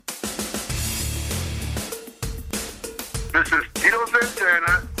This is Tito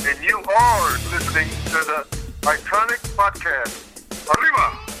Santana, and you are listening to the Iconic Podcast.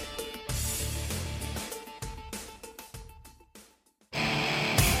 Arriba!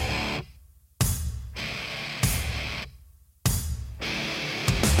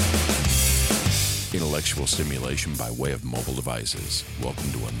 Intellectual stimulation by way of mobile devices.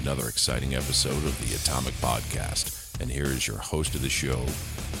 Welcome to another exciting episode of the Atomic Podcast. And here is your host of the show,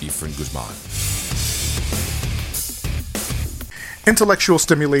 Efren Guzman. Intellectual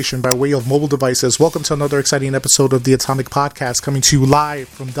stimulation by way of mobile devices. Welcome to another exciting episode of the Atomic Podcast, coming to you live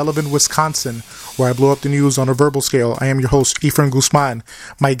from Delavan, Wisconsin, where I blow up the news on a verbal scale. I am your host, Efren Guzman.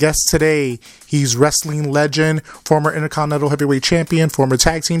 My guest today, he's wrestling legend, former Intercontinental Heavyweight Champion, former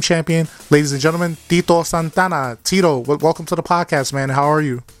Tag Team Champion. Ladies and gentlemen, Tito Santana. Tito, welcome to the podcast, man. How are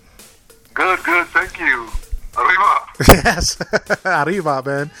you? Good, thank you. Arriba. Yes, arriba,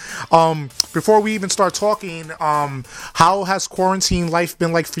 man. Before we even start talking, how has quarantine life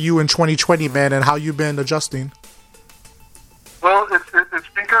been like for you in 2020, man, and how you been adjusting? Well, it's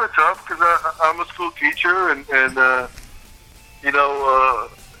been kind of tough because I'm a school teacher, and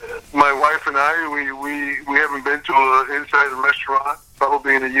my wife and I, we haven't been to inside a restaurant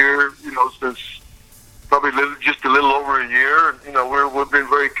probably in a year, since probably just a little over a year. And, we've been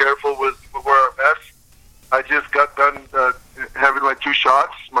very careful with where our masks. I just got done having my 2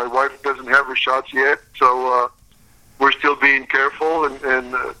 shots. My wife doesn't have her shots yet, so we're still being careful, and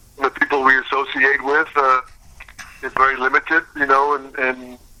the people we associate with is very limited,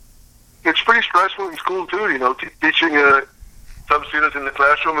 and it's pretty stressful in school too, teaching some students in the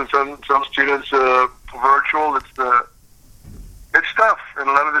classroom and some students virtual. It's tough, and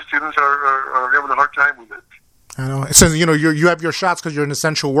a lot of the students are having a hard time with it. I know. So, you have your shots because you're an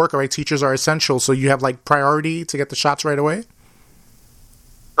essential worker, right? Teachers are essential, so you have, priority to get the shots right away?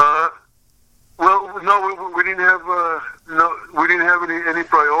 Well, no, we didn't have any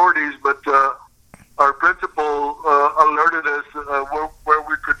priorities, but our principal alerted us where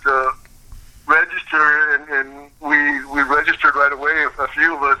we could register, and we registered right away, a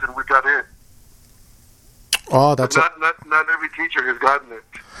few of us, and we got in. Oh, that's not every teacher has gotten it.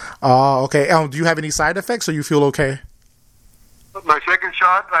 Oh, okay. Do you have any side effects, or you feel okay? My second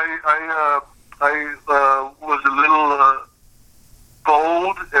shot, I was a little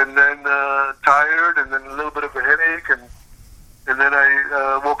cold, and then tired, and then a little bit of a headache, and then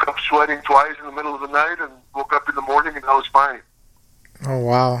I woke up sweating twice in the middle of the night, and woke up in the morning, and I was fine. Oh,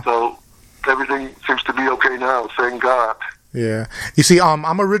 wow. So everything seems to be okay now, thank God. Yeah. You see,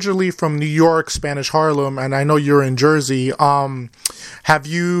 I'm originally from New York, Spanish Harlem, and I know you're in Jersey. Have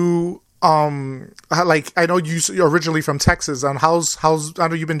you, I know you're originally from Texas. How's, I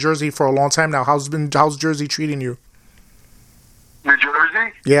know you've been in Jersey for a long time now. How's Jersey treating you? New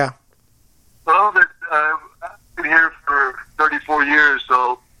Jersey? Yeah. Well, I've been here for 34 years,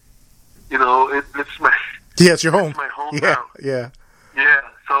 so, it's my... Yeah, it's your home. It's my home yeah, now. Yeah. Yeah,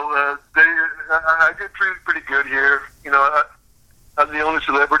 so I get treated pretty good here. I'm the only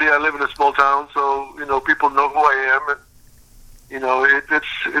celebrity. I live in a small town, so people know who I am, and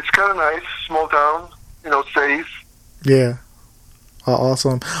it's kind of nice, small town, safe. Yeah.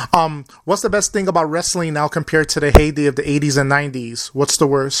 Awesome. What's the best thing about wrestling now compared to the heyday of the 80s and 90s? What's the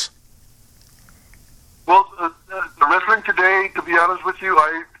worst? Well, the wrestling today, to be honest with you,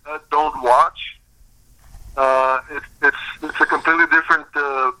 I don't watch. It's a completely different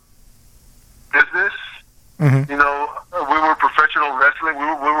business. Mm-hmm. We were professional wrestling. We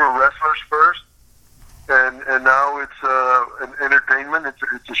were wrestlers first, and now it's an entertainment.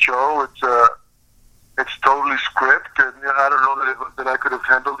 It's a show. It's totally scripted, and I don't know that I could have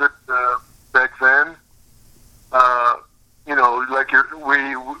handled it back then.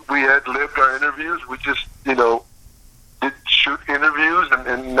 We had lived our interviews. We just did shoot interviews,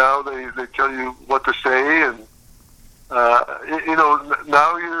 and now they tell you what to say, and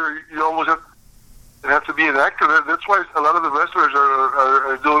now you almost have to be an actor. That's why a lot of the wrestlers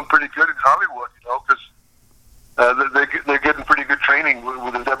are doing pretty good in Hollywood, because they're getting pretty good training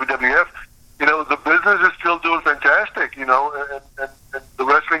with the WWF. The business is still doing fantastic, and the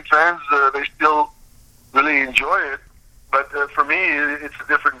wrestling fans, they still really enjoy it. But for me, it's a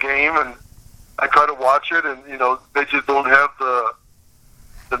different game, and I try to watch it, and they just don't have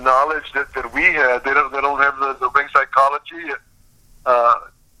the knowledge that we had. They don't have the ring psychology.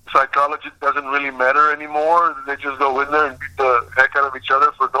 Psychology doesn't really matter anymore. They just go in there and beat the heck out of each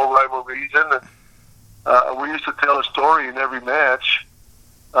other for no rhyme or reason. And we used to tell a story in every match,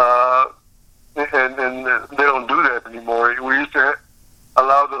 and they don't do that anymore. We used to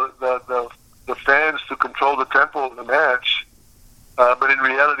allow the fans to control the tempo of the match, but in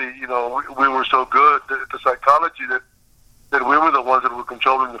reality, we were so good at the psychology that that we were the ones that were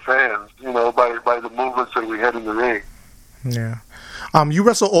controlling the fans, by the movements that we had in the ring. Yeah. You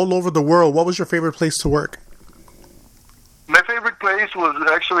wrestle all over the world. What was your favorite place to work? My favorite place was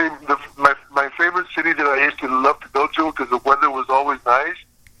actually my favorite city that I used to love to go to because the weather was always nice.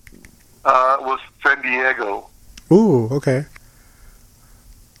 Was San Diego. Ooh, okay.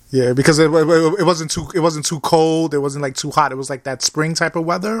 Yeah, because it wasn't too cold. It wasn't like too hot. It was like that spring type of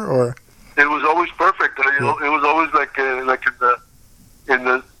weather, or it was always perfect. It was always like in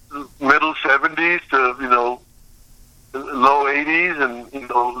the middle 70s to low 80s, and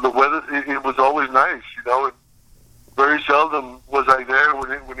the weather it was always nice. And very seldom was I there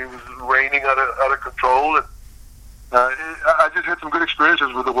when it was raining out of control, and I just had some good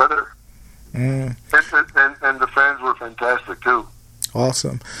experiences with the weather. And the fans were fantastic too.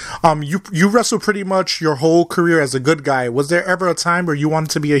 Awesome. You wrestled pretty much your whole career as a good guy. Was there ever a time where you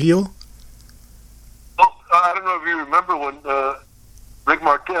wanted to be a heel? Well, I don't know if you remember when Rick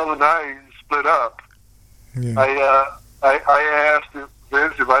Martel and I split up. Yeah. I asked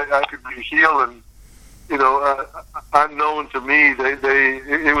Vince if I could be a heel, and unknown to me,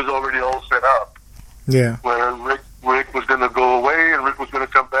 it was already all set up. Yeah. Where Rick was going to go away, and Rick was going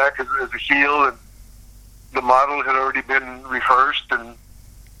to come back as a heel, and the model had already been rehearsed, and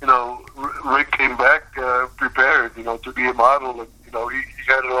Rick came back prepared, to be a model, and he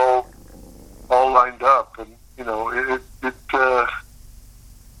had it all lined up, and it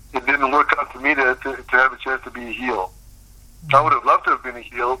didn't work out for me to have a chance to be a heel. I would have loved to have been a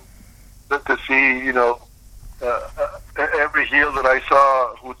heel, but to see every heel that I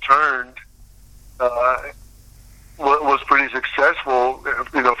saw who turned was pretty successful,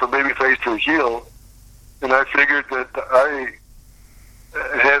 from babyface to a heel. And I figured that I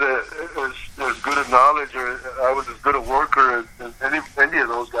had as good a knowledge, or I was as good a worker as any of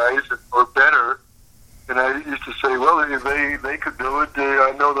those guys, or better. And I used to say, well, if they could do it,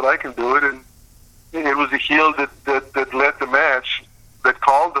 I know that I can do it. And it was a heel that led the match, that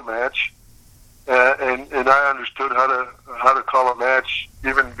called the match, and I understood how to call a match.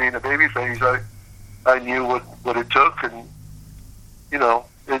 Even being a babyface, I knew what it took, and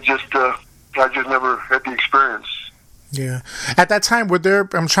it just. I just never had the experience. Yeah. At that time, were there?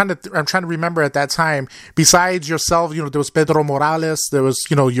 I'm trying to remember. At that time, besides yourself, there was Pedro Morales. There was,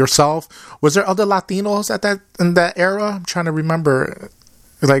 yourself. Was there other Latinos in that era? I'm trying to remember.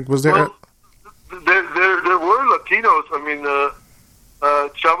 Like, was there? Well, there were Latinos. I mean,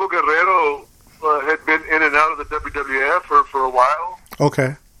 Chavo Guerrero had been in and out of the WWF for a while.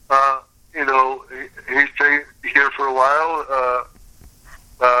 Okay. He stayed here for a while.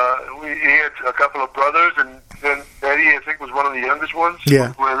 He had a couple of brothers, and then Eddie, I think, was one of the youngest ones.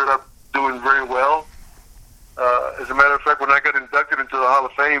 Yeah. Who ended up doing very well. As a matter of fact, when I got inducted into the Hall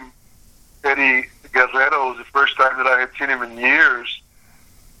of Fame, Eddie Guerrero was the first time that I had seen him in years,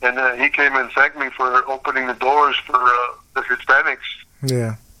 and he came and thanked me for opening the doors for the Hispanics.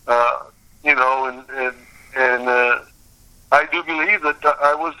 Yeah. And I do believe that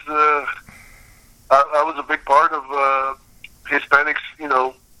I was a big part of Hispanics,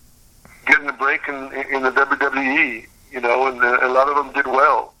 getting a break in the WWE, and a lot of them did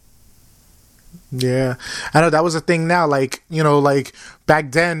well. Yeah, I know that was a thing. Now, like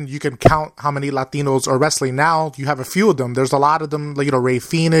back then, you can count how many Latinos are wrestling. Now you have a few of them. There's a lot of them. Like, Rey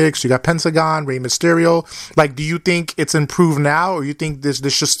Fenix, you got Pentagon, Rey Mysterio. Like, do you think it's improved now, or you think there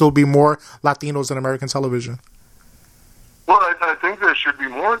should still be more Latinos in American television? Well, I think there should be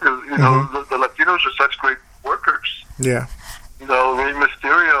more because the Latinos are such great workers. Yeah. Rey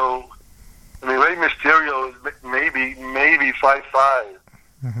Mysterio. I mean, Rey Mysterio is maybe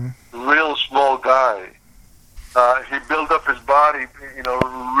 5'5", real small guy. He built up his body,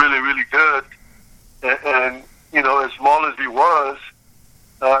 really, really good. And as small as he was,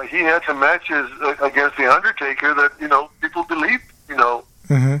 he had some matches against The Undertaker that, people believed,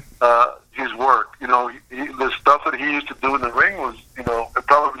 his work. The stuff that he used to do in the ring was, and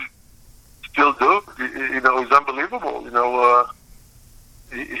probably still do. He's unbelievable. He's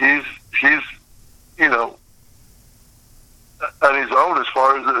on his own as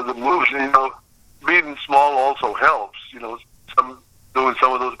far as the moves. Being small also helps. Doing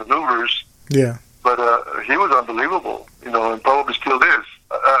some of those maneuvers. Yeah. But he was unbelievable. And probably still is.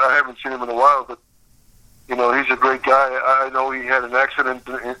 I haven't seen him in a while, but he's a great guy. I know he had an accident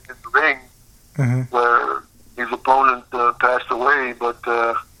in the ring where his opponent passed away, but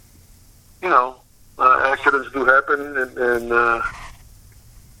accidents do happen, and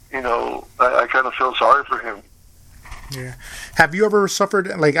I kind of feel sorry for him. Yeah. Have you ever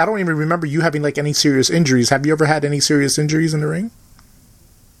suffered, I don't even remember you having, any serious injuries. Have you ever had any serious injuries in the ring?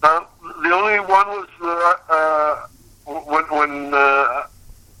 The only one was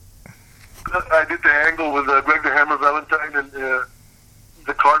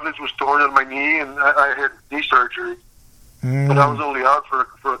knee, and I had knee surgery. But I was only out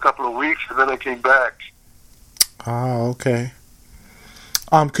for a couple of weeks, and then I came back. Oh, okay.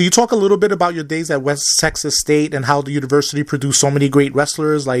 Could you talk a little bit about your days at West Texas State and how the university produced so many great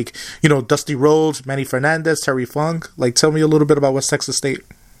wrestlers like, Dusty Rhodes, Manny Fernandez, Terry Funk? Like, tell me a little bit about West Texas State.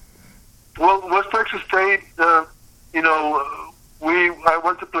 Well, West Texas State, I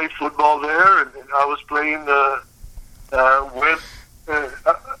went to play football there, and I was playing with,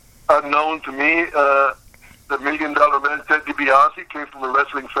 unknown to me, the $1 Million Man, Ted DiBiase, came from a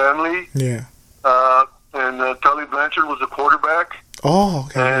wrestling family. Yeah. And Tully Blanchard was a quarterback. Oh,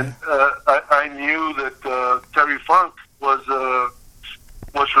 okay. And I knew that Terry Funk was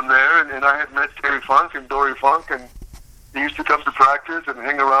from there, and I had met Terry Funk and Dory Funk, and he used to come to practice and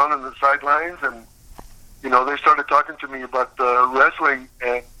hang around on the sidelines, and they started talking to me about wrestling,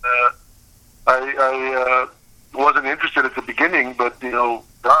 and I wasn't interested at the beginning, but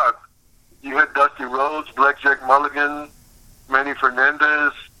God, you had Dusty Rhodes, Blackjack Mulligan, Manny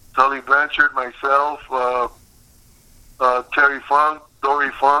Fernandez, Tully Blanchard, myself, Terry Funk,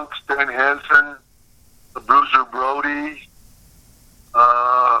 Dory Funk, Stan Hansen, Bruiser Brody,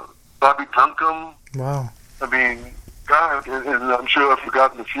 Bobby Duncombe. Wow. I mean, God, and I'm sure I've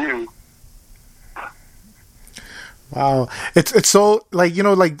forgotten a few. Wow. It's so,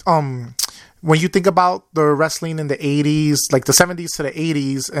 when you think about the wrestling in the 80s, like the 70s to the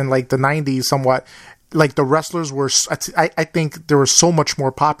 80s and like the 90s somewhat, like the wrestlers were, I think they were so much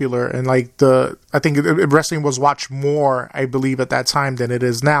more popular, and I think wrestling was watched more, I believe, at that time than it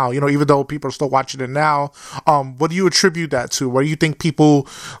is now. Even though people are still watching it now, what do you attribute that to? What do you think people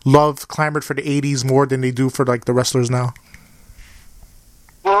clamored for the 80s more than they do for like the wrestlers now?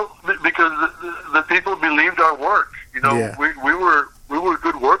 Well, because the people believed our work. Yeah. We were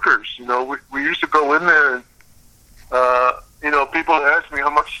good workers. We used to go in there, and people asked me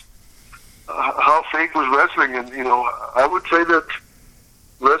how fake was wrestling, and I would say that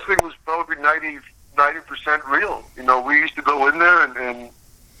wrestling was probably 90% real. We used to go in there, and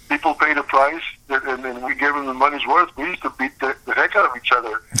people paid a price, and we gave them the money's worth. We used to beat the heck out of each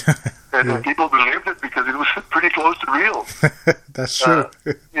other, and people believed it because it was pretty close to real. That's true.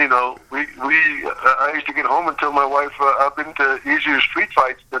 I used to get home and tell my wife I've been to easier street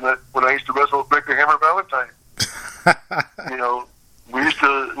fights than when I used to wrestle with Rick the Hammer Valentine. We used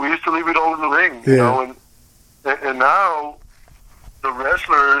to leave it all in the ring, and now the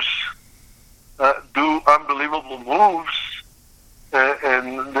wrestlers do unbelievable moves,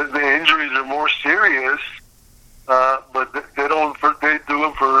 and the injuries are more serious, but they do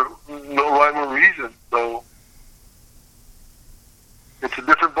them for no rhyme or reason. So it's a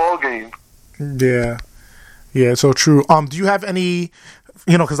different ball game. Yeah, so true. Do you have any?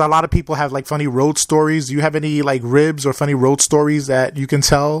 Because a lot of people have like funny road stories. Do you have any like ribs or funny road stories that you can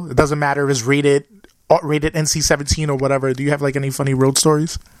tell? It doesn't matter if it's rated NC-17 or whatever. Do you have like any funny road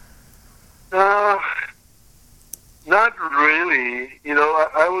stories? Not really.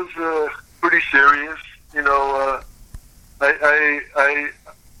 I was pretty serious.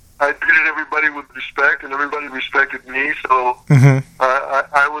 I treated everybody with respect, and everybody respected me. So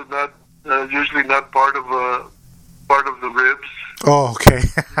I was not usually not part of the ribs. Oh, okay.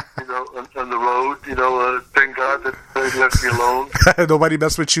 On the road, thank God that they left me alone. Nobody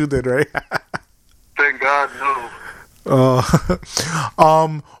messed with you then, right? Thank God,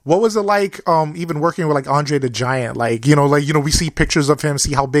 no. What was it like, even working with like Andre the Giant? We see pictures of him,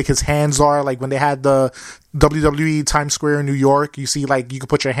 see how big his hands are. Like when they had the WWE Times Square in New York, you see like you could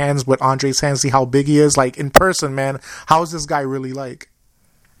put your hands with Andre's hands, see how big he is. Like in person, man, how is this guy really like?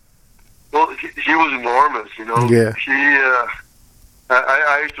 Well, he was enormous, Yeah.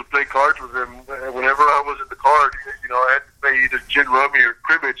 I used to play cards with him. Whenever I was in the card, I had to play either gin rummy or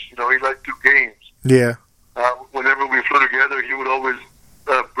cribbage. He liked 2 games. Yeah. Whenever we flew together, he would always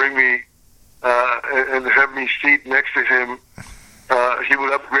bring me and have me seat next to him. He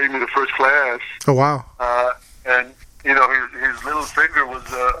would upgrade me to first class. Oh, wow. And, his little finger was,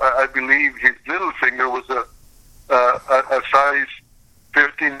 I believe his little finger was a size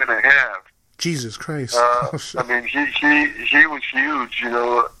 15 and a half. Jesus Christ. I mean, he was huge,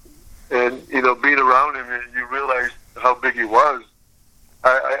 and, being around him, you realize how big he was.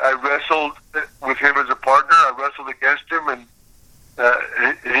 I wrestled with him as a partner. I wrestled against him, and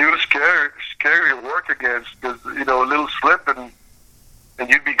he was scary to work against because, a little slip and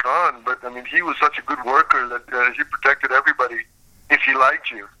you'd be gone. But, I mean, he was such a good worker that he protected everybody if he liked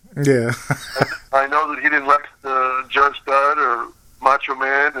you. Yeah. I know that he didn't like John Studd or Macho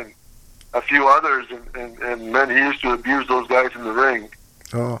Man and a few others, and man, he used to abuse those guys in the ring.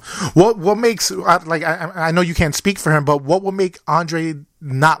 Oh, what makes I know you can't speak for him, but what would make Andre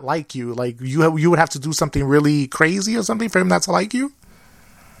not like you? Like you would have to do something really crazy or something for him not to like you?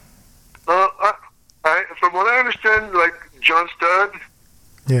 From what I understand, like John Studd,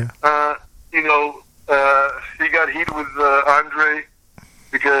 he got heat with Andre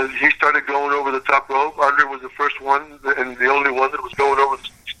because he started going over the top rope. Andre was the first one and the only one that was going over,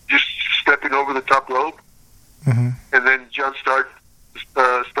 just stepping over the top rope. Mm-hmm. And then John Studd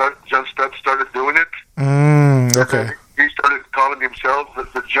started doing it. Okay. He started calling himself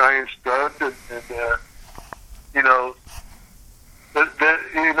the Giant Stud, and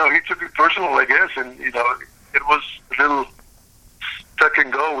he took it personal, I guess, and it was a little touch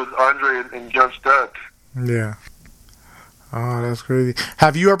and go with Andre and John Studd. Yeah. Oh, that's crazy.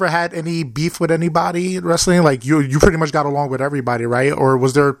 Have you ever had any beef with anybody in wrestling? Like you pretty much got along with everybody, right? Or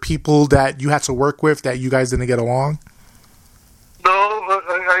was there people that you had to work with that you guys didn't get along? No,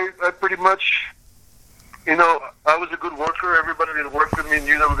 I pretty much, I was a good worker. Everybody that worked with me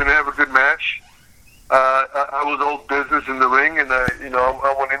knew that we were going to have a good match. I was old business in the ring, and I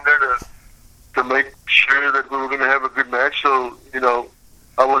went in there to make sure that we were going to have a good match. So,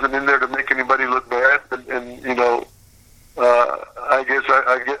 I wasn't in there to make anybody look bad, and I guess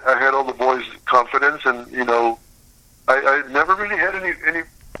I had all the boys' confidence, and I never really had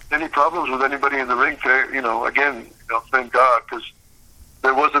any problems with anybody in the ring. Again, thank God, because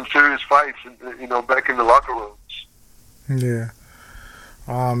there wasn't serious fights, back in the locker rooms. Yeah.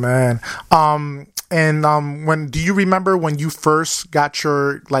 Oh man. When do you remember when you first got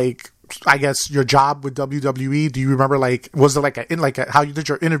your your job with WWE? Do you remember was it how did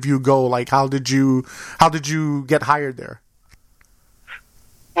your interview go? Like how did you get hired there?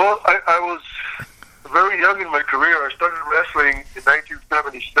 Well, I was very young in my career. I started wrestling in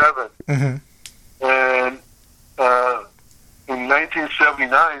 1977, and in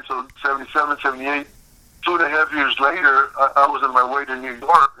 1979, so 77, 78, 2.5 years later, I was on my way to New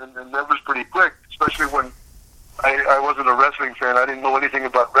York, and that was pretty quick, especially when I wasn't a wrestling fan. I didn't know anything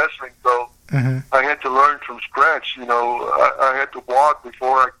about wrestling, so I had to learn from scratch. I had to walk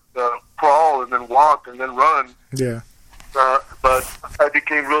before I crawl, and then walk, and then run. Yeah. But I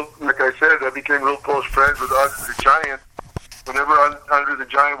became real close friends with Andre the Giant. Whenever Andre the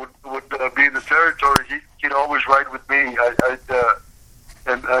Giant would be in the territory, he'd always ride with me.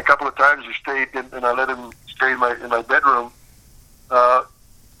 And a couple of times he stayed, and I let him stay in my bedroom. I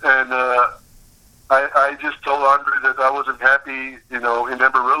just told Andre that I wasn't happy, in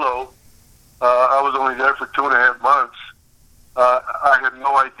Amarillo. I was only there for 2.5 months. I had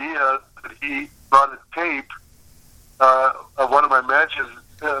no idea that he brought a tape of one of my matches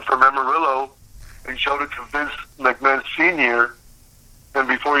from Amarillo and showed it to Vince McMahon Sr. And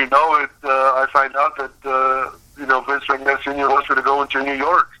before you know it, I find out that Vince McMahon Sr. wants me to go into New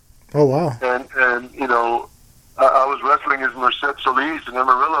York. Oh wow! And I was wrestling as Merced Solis in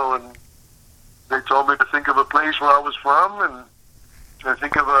Amarillo, and they told me to think of a place where I was from and to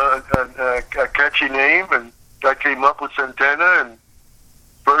think of a catchy name, and I came up with Santana. And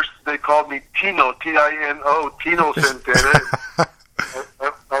first they called me Tino, Tino, Tino Santana.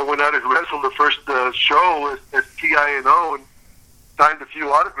 I went out and wrestled the first show as Tino and signed a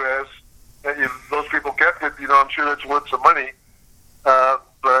few autographs. And if those people kept it, I'm sure that's worth some money.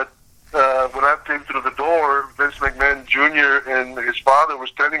 But when I came through the door, Vince McMahon Jr. and his father were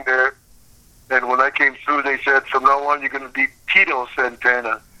standing there. And when I came through, they said, from now on, you're going to be Tito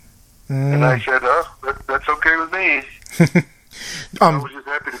Santana. And I said, that's okay with me. I was just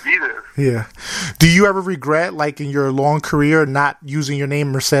happy to be there. Yeah. Do you ever regret, in your long career, not using your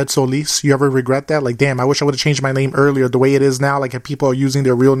name Merced Solis? You ever regret that? Damn, I wish I would have changed my name earlier. The way it is now, if people are using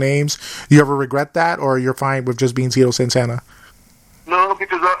their real names, you ever regret that, or you're fine with just being Tito Santana? No,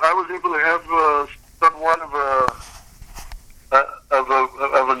 because I was able to have somewhat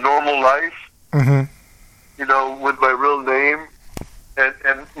of a normal life. With my real name,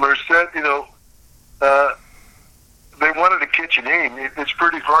 and Merced, they wanted a catchy name. It's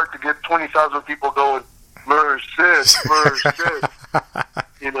pretty hard to get 20,000 people going, Merced. I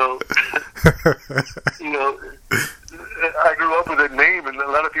grew up with that name, and a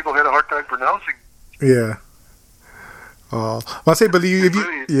lot of people had a hard time pronouncing it. Yeah. I say, but if you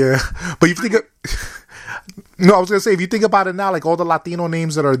think of, no, I was gonna say, if you think about it now, all the Latino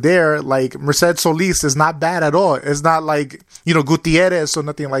names that are there, Merced Solis is not bad at all. It's not Gutierrez or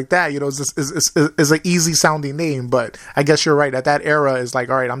nothing like that. It's an easy sounding name. But I guess you're right. At that era, it's all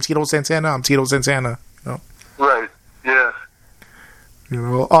right, I'm Tito Santana. Right. Yeah.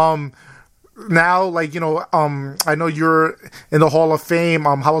 Now, I know you're in the Hall of Fame.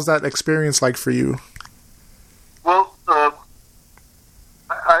 How was that experience like for you? Well,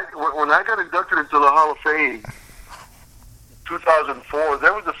 when I got inducted into the Hall of Fame in 2001, 2004.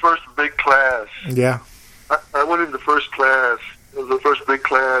 That was the first big class. Yeah. I went in the first class. It was the first big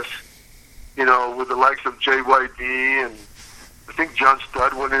class, with the likes of JYD, and I think John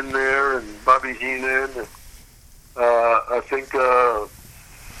Studd went in there, and Bobby Heenan, and I think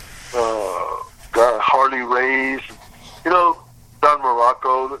Harley Race, Don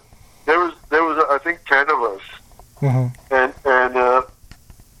Morocco. There was I think 10 of us, and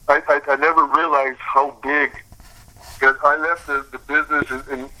I never realized how big. Because I left the business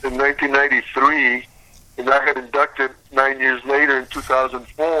in 1993, and I had inducted 9 years later in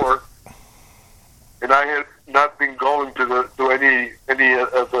 2004, and I had not been going to any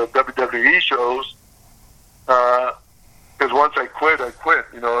of the WWE shows. Because once I quit. I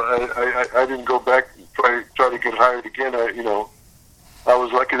didn't go back and try to get hired again. I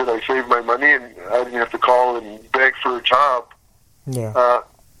was lucky that I saved my money and I didn't have to call and beg for a job. Yeah.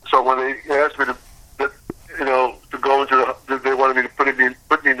 So when they asked me to go into they wanted me to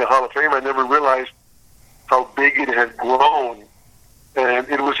put me in the Hall of Fame, I never realized how big it had grown. And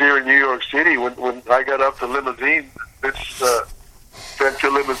it was here in New York City when I got up the limousine. Sent 2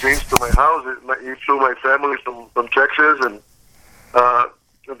 limousines to my house. He flew my family from Texas, and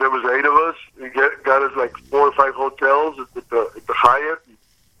there was 8 of us. He got us like 4 or 5 hotels at the Hyatt.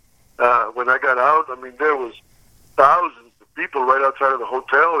 When I got out, there was thousands of people right outside of the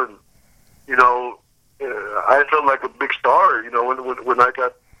hotel, and I felt like a big star. When I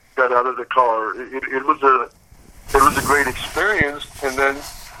got out of the car, it was a great experience. And then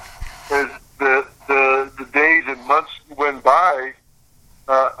as the days and months went by,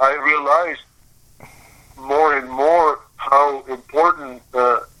 I realized more and more how important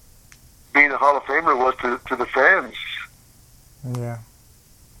being a Hall of Famer was to the fans. Yeah.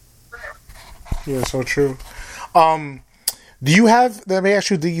 Yeah, so true. Do you have, let me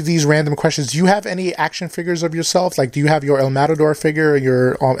ask you these random questions. Do you have any action figures of yourself? Like, do you have your El Matador figure,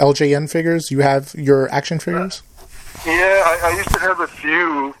 your LJN figures? Do you have your action figures? Yeah, I used to have a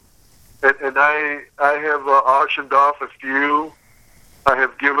few, and I have auctioned off a few. I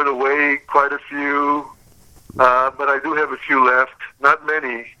have given away quite a few, but I do have a few left. Not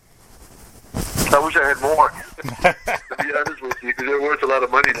many. I wish I had more, to be honest with you, because they're worth a lot of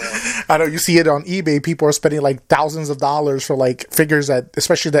money now. I know, you see it on eBay. People are spending like thousands of dollars for like figures that,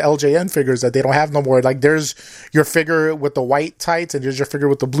 especially the LJN figures that they don't have no more. Like, there's your figure with the white tights, and there's your figure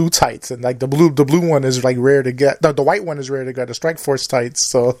with the blue tights, and like the blue one is like rare to get. The white one is rare to get. The Strike Force tights.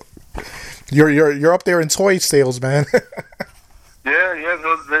 So you're up there in toy sales, man. Yeah,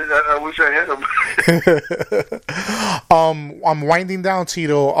 no, I wish I had them. I'm winding down,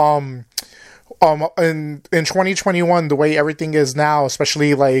 Tito. In 2021, the way everything is now,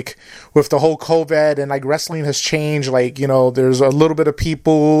 especially like with the whole COVID and like wrestling has changed, like, there's a little bit of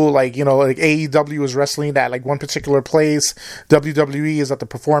people like, like AEW is wrestling at like one particular place. WWE is at the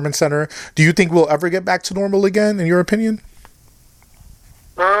Performance Center. Do you think we'll ever get back to normal again, in your opinion?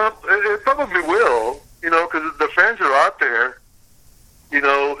 It probably will, because the fans are out there. You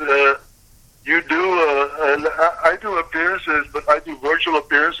do, I do appearances, but I do virtual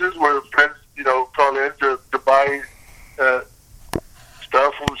appearances where fans, call in to buy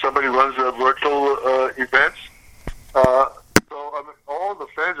stuff when somebody runs virtual events. So, all the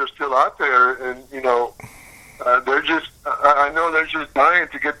fans are still out there, and, they're just, I know they're just dying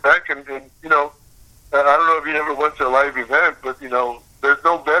to get back, and I don't know if you ever went to a live event, but, there's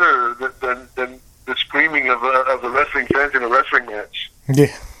no better than the screaming of the wrestling fans in a wrestling match.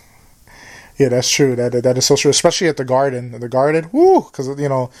 Yeah. Yeah, that's true. That is so true, especially at the Garden. The Garden, woo! Because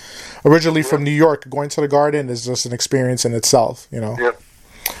originally from New York, going to the Garden is just an experience in itself. Yeah.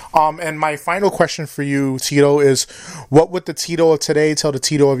 And my final question for you, Tito, is: what would the Tito of today tell the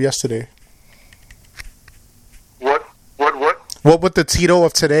Tito of yesterday? What? What would the Tito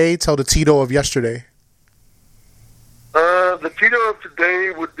of today tell the Tito of yesterday? The Tito of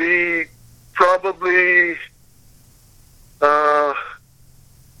today would be probably.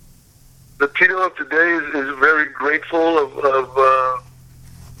 The Tito of today is very grateful of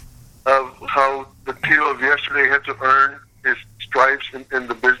how the Tito of yesterday had to earn his stripes in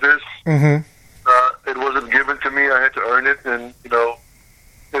the business. Mm-hmm. It wasn't given to me; I had to earn it, and it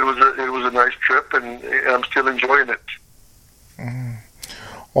was a nice trip, and I'm still enjoying it. Mm.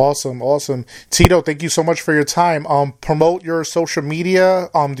 Awesome. Tito, thank you so much for your time. Promote your social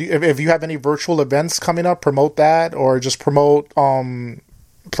media. If you have any virtual events coming up, promote that, or just promote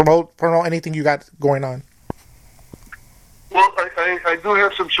anything you got going on. Well, I do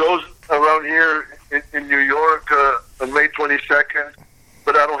have some shows around here in New York on May 22nd,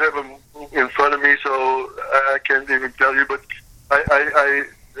 but I don't have them in front of me, so I can't even tell you. But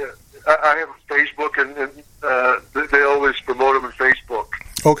I have a Facebook, and they always promote them on Facebook.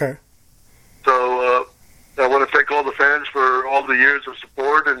 Okay. So I want to thank all the fans for all the years of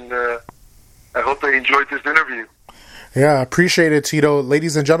support, and I hope they enjoyed this interview. Yeah, appreciate it, Tito.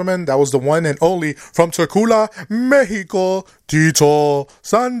 Ladies and gentlemen, that was the one and only from Tacula, Mexico, Tito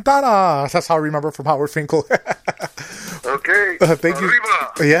Santana. That's how I remember from Howard Finkel. Okay. Thank you.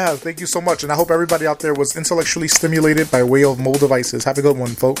 Yeah, thank you so much. And I hope everybody out there was intellectually stimulated by way of mobile devices. Have a good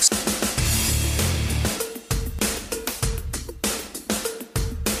one, folks.